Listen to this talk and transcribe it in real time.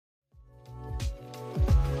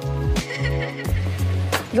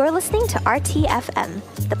You're listening to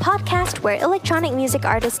RTFM, the podcast where electronic music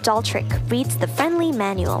artist dolltr reads the friendly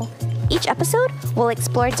manual. Each episode will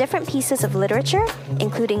explore different pieces of literature,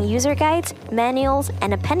 including user guides, manuals,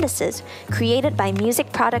 and appendices created by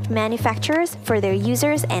music product manufacturers for their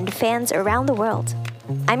users and fans around the world.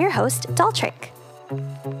 I'm your host, dolltr.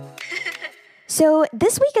 So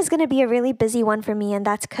this week is going to be a really busy one for me, and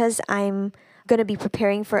that's because I'm going to be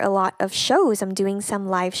preparing for a lot of shows. I'm doing some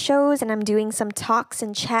live shows, and I'm doing some talks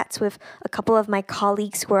and chats with a couple of my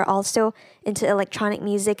colleagues who are also into electronic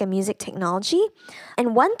music and music technology.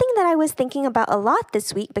 And one thing that I was thinking about a lot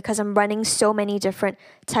this week, because I'm running so many different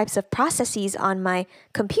types of processes on my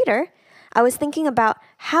computer, I was thinking about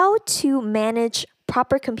how to manage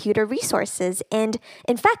proper computer resources. And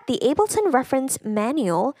in fact, the Ableton Reference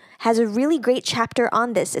Manual has a really great chapter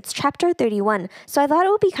on this. It's chapter 31. So I thought it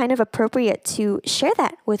would be kind of appropriate to share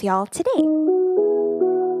that with y'all today.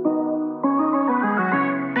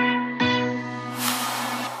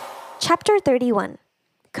 Chapter 31,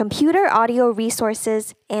 Computer Audio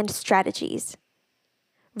Resources and Strategies.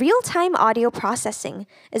 Real-time audio processing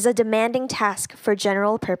is a demanding task for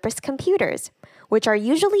general-purpose computers, which are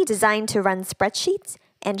usually designed to run spreadsheets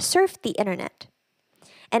and surf the internet.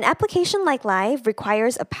 An application like Live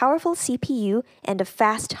requires a powerful CPU and a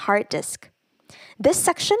fast hard disk. This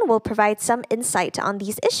section will provide some insight on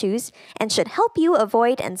these issues and should help you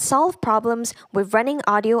avoid and solve problems with running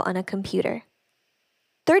audio on a computer.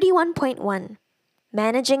 31.1.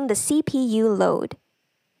 Managing the CPU load.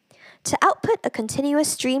 To output a continuous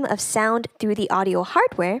stream of sound through the audio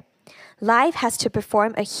hardware, Live has to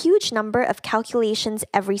perform a huge number of calculations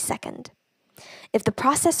every second. If the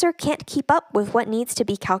processor can't keep up with what needs to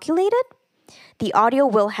be calculated, the audio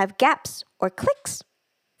will have gaps or clicks.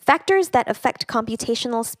 Factors that affect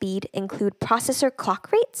computational speed include processor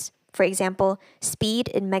clock rates, for example, speed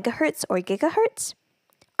in megahertz or gigahertz,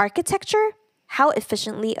 architecture, how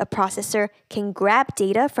efficiently a processor can grab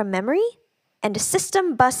data from memory, and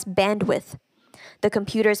system bus bandwidth, the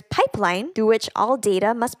computer's pipeline through which all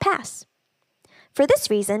data must pass. For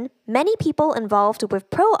this reason, many people involved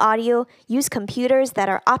with pro audio use computers that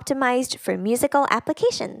are optimized for musical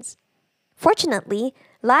applications. Fortunately,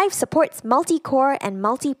 Live supports multi-core and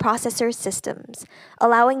multi-processor systems,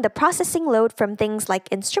 allowing the processing load from things like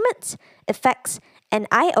instruments, effects, and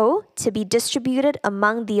I/O to be distributed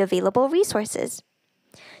among the available resources.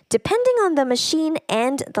 Depending on the machine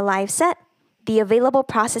and the live set, the available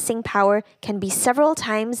processing power can be several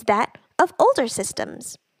times that of older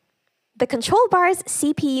systems. The control bar's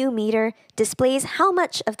CPU meter displays how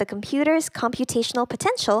much of the computer's computational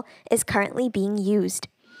potential is currently being used.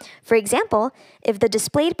 For example, if the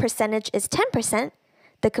displayed percentage is 10%,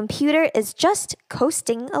 the computer is just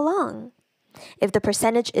coasting along. If the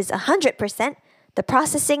percentage is 100%, the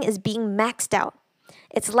processing is being maxed out.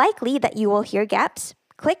 It's likely that you will hear gaps,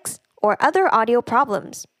 clicks, or other audio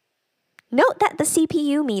problems. Note that the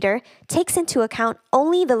CPU meter takes into account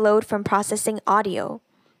only the load from processing audio,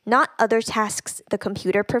 not other tasks the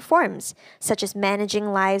computer performs, such as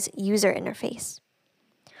managing Live's user interface.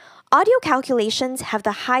 Audio calculations have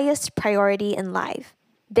the highest priority in Live.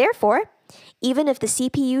 Therefore, even if the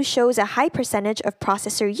CPU shows a high percentage of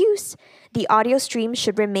processor use, the audio stream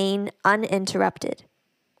should remain uninterrupted.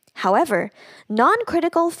 However,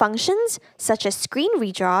 non-critical functions, such as screen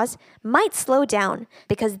redraws, might slow down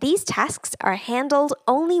because these tasks are handled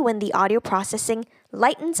only when the audio processing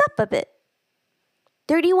lightens up a bit.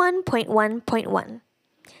 31.1.1.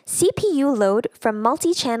 CPU load from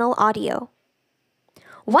multi-channel audio.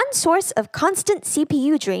 One source of constant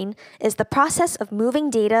CPU drain is the process of moving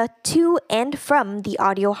data to and from the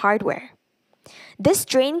audio hardware. This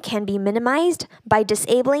drain can be minimized by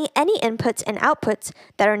disabling any inputs and outputs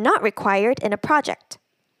that are not required in a project.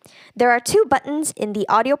 There are two buttons in the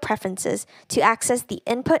audio preferences to access the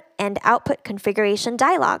input and output configuration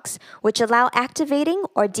dialogs, which allow activating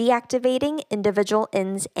or deactivating individual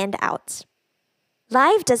ins and outs.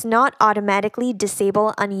 Live does not automatically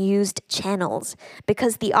disable unused channels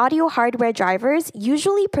because the audio hardware drivers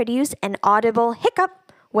usually produce an audible hiccup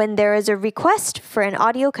when there is a request for an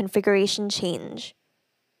audio configuration change.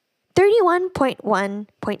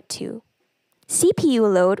 31.1.2.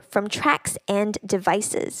 CPU load from tracks and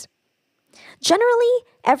devices. Generally,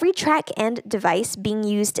 every track and device being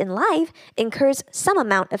used in Live incurs some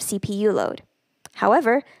amount of CPU load.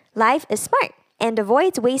 However, Live is smart and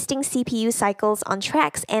avoids wasting CPU cycles on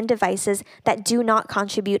tracks and devices that do not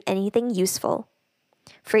contribute anything useful.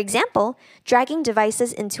 For example, dragging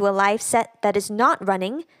devices into a live set that is not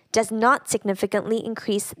running does not significantly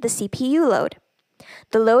increase the CPU load.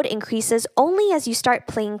 The load increases only as you start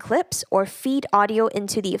playing clips or feed audio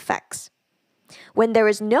into the effects. When there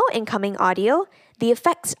is no incoming audio, the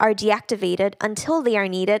effects are deactivated until they are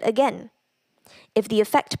needed again. If the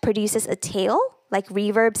effect produces a tail, like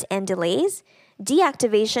reverbs and delays,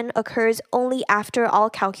 deactivation occurs only after all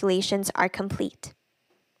calculations are complete.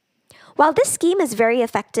 While this scheme is very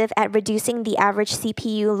effective at reducing the average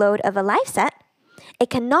CPU load of a live set, it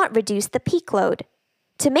cannot reduce the peak load.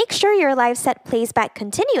 To make sure your live set plays back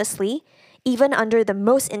continuously, even under the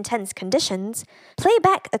most intense conditions, play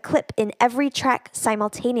back a clip in every track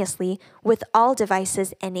simultaneously with all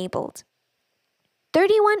devices enabled.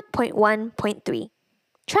 31.1.3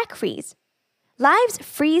 Track Freeze. Live's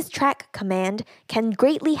freeze track command can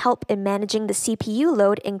greatly help in managing the CPU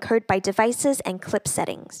load incurred by devices and clip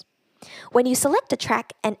settings. When you select a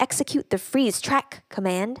track and execute the freeze track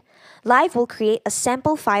command, Live will create a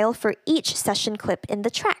sample file for each session clip in the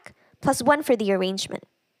track, plus one for the arrangement.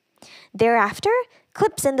 Thereafter,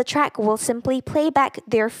 clips in the track will simply play back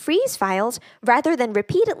their freeze files rather than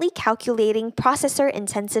repeatedly calculating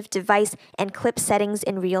processor-intensive device and clip settings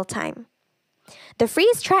in real time. The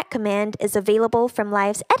freeze track command is available from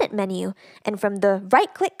Live's edit menu and from the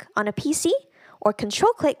right-click on a PC or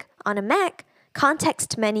control-click on a Mac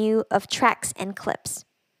context menu of tracks and clips.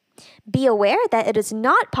 Be aware that it is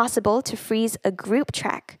not possible to freeze a group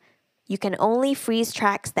track. You can only freeze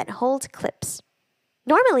tracks that hold clips.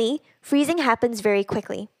 Normally, freezing happens very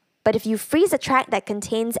quickly, but if you freeze a track that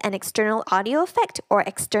contains an external audio effect or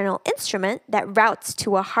external instrument that routes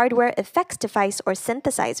to a hardware effects device or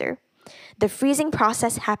synthesizer, the freezing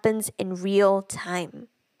process happens in real time.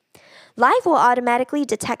 Live will automatically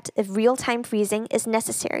detect if real-time freezing is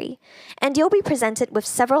necessary, and you'll be presented with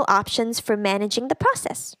several options for managing the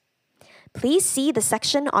process. Please see the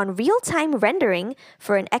section on real-time rendering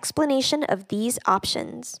for an explanation of these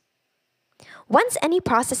options. Once any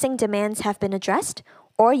processing demands have been addressed,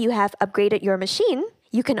 or you have upgraded your machine,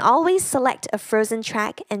 you can always select a frozen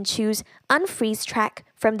track and choose Unfreeze Track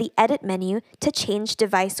from the Edit menu to change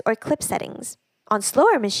device or clip settings. On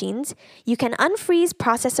slower machines, you can unfreeze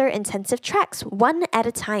processor-intensive tracks one at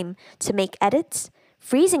a time to make edits,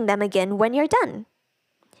 freezing them again when you're done.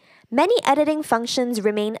 Many editing functions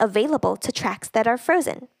remain available to tracks that are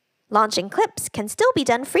frozen. Launching clips can still be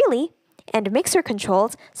done freely, and mixer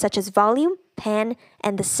controls such as volume, pan,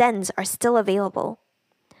 and the sends are still available.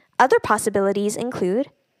 Other possibilities include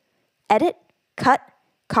edit, cut,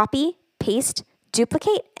 copy, paste,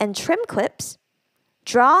 duplicate, and trim clips,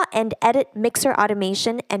 draw and edit mixer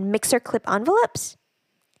automation and mixer clip envelopes,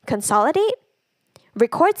 consolidate,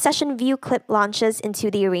 record session view clip launches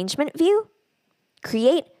into the arrangement view,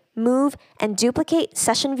 create, move, and duplicate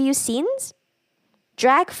session view scenes,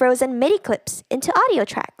 drag frozen MIDI clips into audio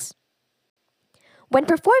tracks. When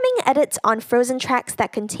performing edits on frozen tracks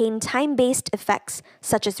that contain time-based effects,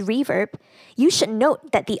 such as reverb, you should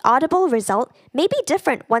note that the audible result may be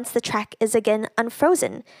different once the track is again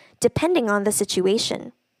unfrozen, depending on the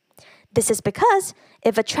situation. This is because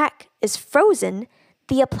if a track is frozen,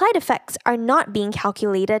 the applied effects are not being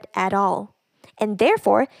calculated at all, and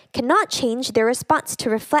therefore cannot change their response to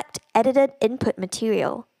reflect edited input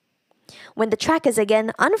material. When the track is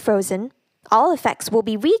again unfrozen, all effects will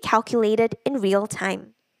be recalculated in real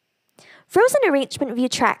time. Frozen arrangement view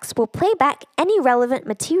tracks will play back any relevant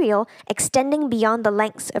material extending beyond the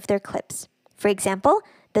lengths of their clips. For example,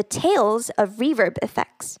 the tails of reverb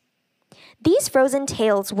effects. These frozen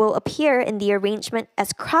tails will appear in the arrangement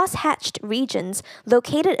as cross-hatched regions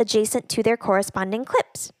located adjacent to their corresponding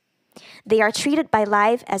clips. They are treated by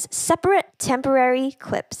Live as separate temporary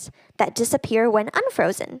clips that disappear when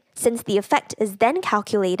unfrozen, since the effect is then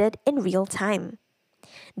calculated in real time.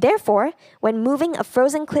 Therefore, when moving a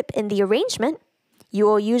frozen clip in the arrangement, you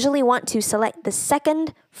will usually want to select the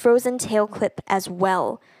second frozen tail clip as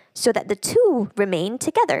well, so that the two remain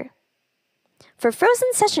together. For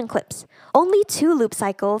frozen session clips, only 2 loop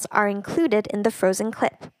cycles are included in the frozen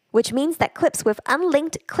clip, which means that clips with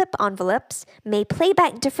unlinked clip envelopes may play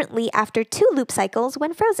back differently after 2 loop cycles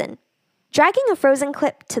when frozen. Dragging a frozen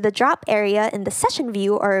clip to the drop area in the session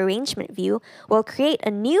view or arrangement view will create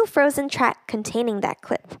a new frozen track containing that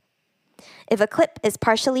clip. If a clip is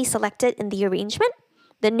partially selected in the arrangement,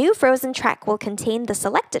 the new frozen track will contain the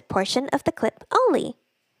selected portion of the clip only.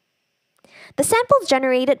 The samples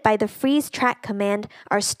generated by the freeze track command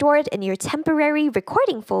are stored in your temporary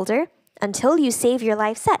recording folder until you save your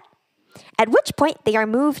live set, at which point they are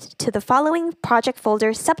moved to the following project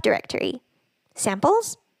folder subdirectory: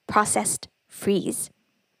 Samples, Processed, Freeze.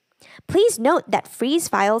 Please note that freeze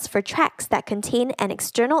files for tracks that contain an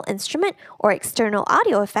external instrument or external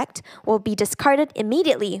audio effect will be discarded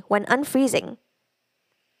immediately when unfreezing.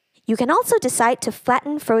 You can also decide to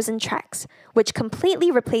flatten frozen tracks, which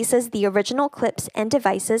completely replaces the original clips and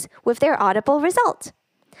devices with their audible result.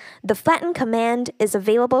 The flatten command is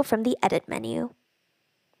available from the edit menu.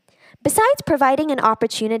 Besides providing an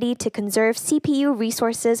opportunity to conserve CPU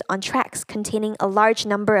resources on tracks containing a large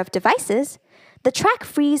number of devices, the track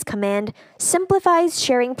freeze command simplifies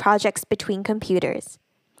sharing projects between computers.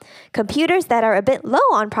 Computers that are a bit low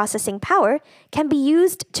on processing power can be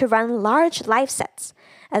used to run large live sets,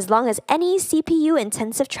 as long as any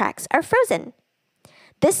CPU-intensive tracks are frozen.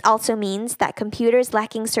 This also means that computers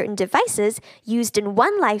lacking certain devices used in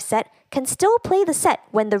one live set can still play the set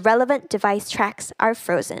when the relevant device tracks are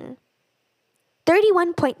frozen.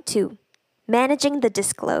 31.2. Managing the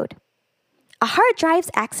disk load. A hard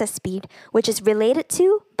drive's access speed, which is related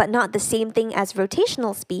to, but not the same thing as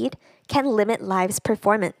rotational speed, can limit Live's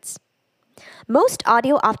performance. Most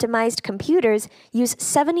audio-optimized computers use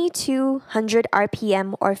 7200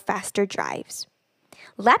 RPM or faster drives.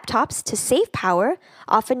 Laptops, to save power,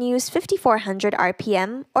 often use 5400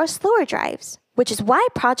 RPM or slower drives, which is why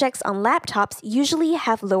projects on laptops usually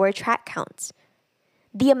have lower track counts.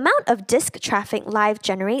 The amount of disk traffic Live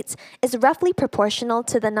generates is roughly proportional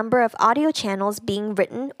to the number of audio channels being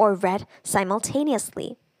written or read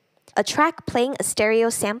simultaneously. A track playing a stereo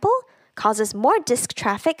sample causes more disk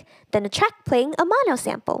traffic than a track playing a mono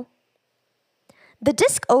sample. The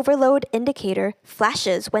disk overload indicator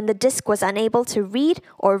flashes when the disk was unable to read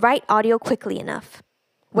or write audio quickly enough.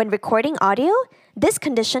 When recording audio, this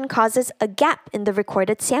condition causes a gap in the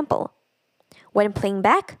recorded sample. When playing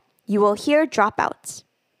back, you will hear dropouts.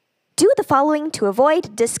 Do the following to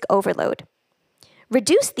avoid disk overload.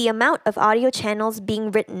 Reduce the amount of audio channels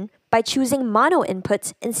being written by choosing mono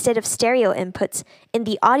inputs instead of stereo inputs in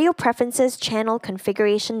the Audio Preferences Channel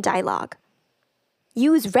Configuration dialog.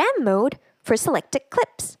 Use RAM mode for selected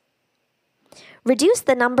clips. Reduce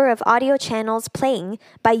the number of audio channels playing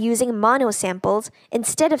by using mono samples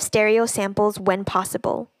instead of stereo samples when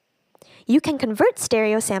possible. You can convert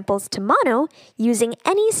stereo samples to mono using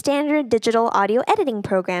any standard digital audio editing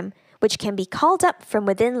program, which can be called up from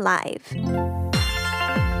within Live.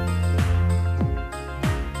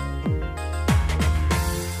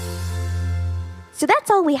 So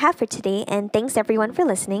that's all we have for today, and thanks everyone for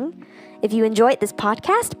listening. If you enjoyed this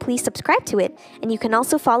podcast, please subscribe to it, and you can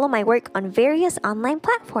also follow my work on various online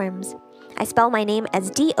platforms. I spell my name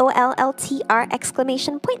as dolltr!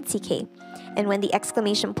 And when the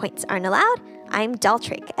exclamation points aren't allowed, I'm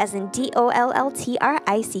dolltrick, as in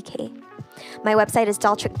dolltrick. My website is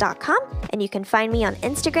dolltrick.com, and you can find me on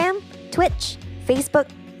Instagram, Twitch, Facebook,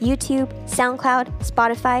 YouTube, SoundCloud,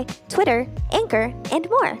 Spotify, Twitter, Anchor, and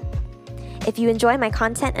more. If you enjoy my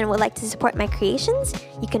content and would like to support my creations,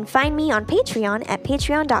 you can find me on Patreon at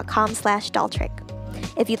patreon.com/dolltrick.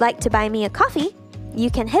 If you'd like to buy me a coffee, you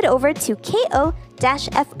can head over to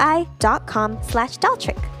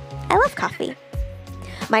ko-fi.com/dolltrick. I love coffee.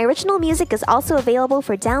 My original music is also available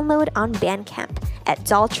for download on Bandcamp at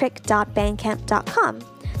dolltrick.bandcamp.com,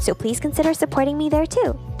 so please consider supporting me there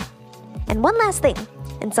too. And one last thing,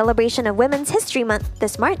 in celebration of Women's History Month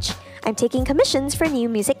this March, I'm taking commissions for new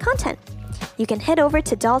music content. You can head over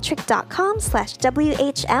to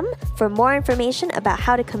dolltrick.com/WHM for more information about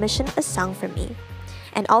how to commission a song from me.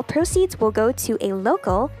 And all proceeds will go to a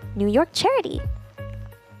local New York charity.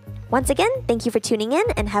 Once again, thank you for tuning in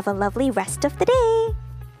and have a lovely rest of the day.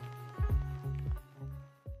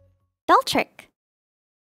 Dolltrick.